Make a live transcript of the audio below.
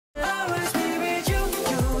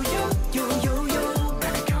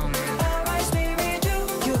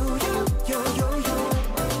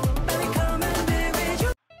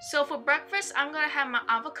have my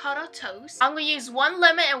avocado toast. I'm gonna use 1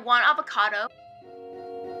 lemon and 1 avocado.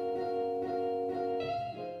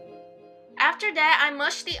 After that, I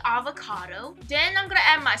mush the avocado. Then I'm gonna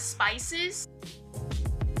add my spices.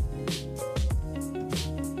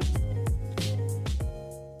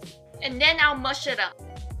 And then I'll mush it up.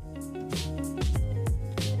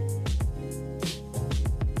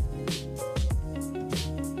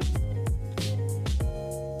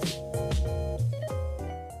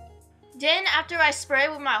 Then after I spread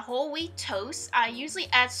it with my whole wheat toast, I usually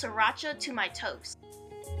add sriracha to my toast.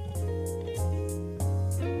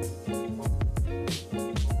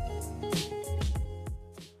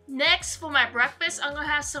 Next, for my breakfast, I'm gonna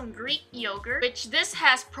have some Greek yogurt, which this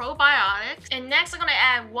has probiotics. And next, I'm gonna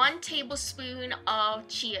add 1 tablespoon of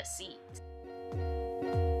chia seeds.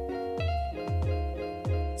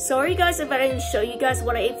 Sorry guys if I didn't show you guys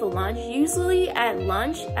what I ate for lunch. Usually at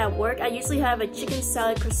lunch at work, I usually have a chicken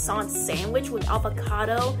salad croissant sandwich with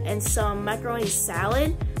avocado and some macaroni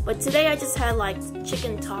salad. But today I just had like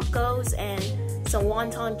chicken tacos and some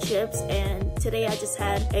wonton chips, and today I just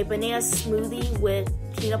had a banana smoothie with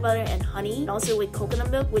peanut butter and honey, and also with coconut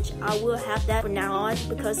milk, which I will have that from now on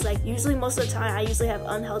because like usually most of the time I usually have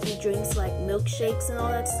unhealthy drinks like milkshakes and all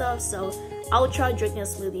that stuff, so I will try drinking a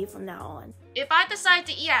smoothie from now on. If I decide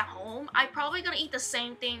to eat at home, I'm probably gonna eat the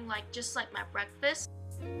same thing just like my breakfast.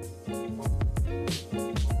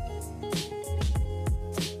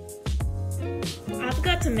 I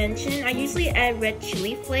forgot to mention, I usually add red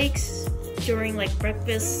chili flakes during like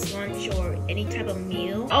breakfast, lunch, or any type of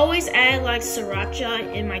meal. I always add like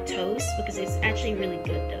sriracha in my toast because it's actually really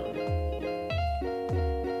good though.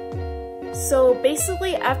 So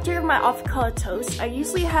basically after my avocado toast, I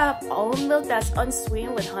usually have almond milk that's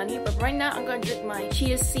unsweetened with honey, but right now I'm gonna drink my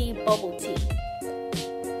chia seed bubble tea.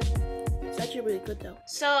 It's actually really good though.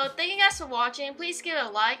 So thank you guys for watching. Please give it a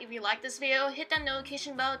like if you like this video. Hit that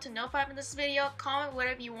notification bell to notify me this video. Comment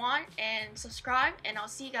whatever you want and subscribe, and I'll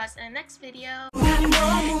see you guys in the next video.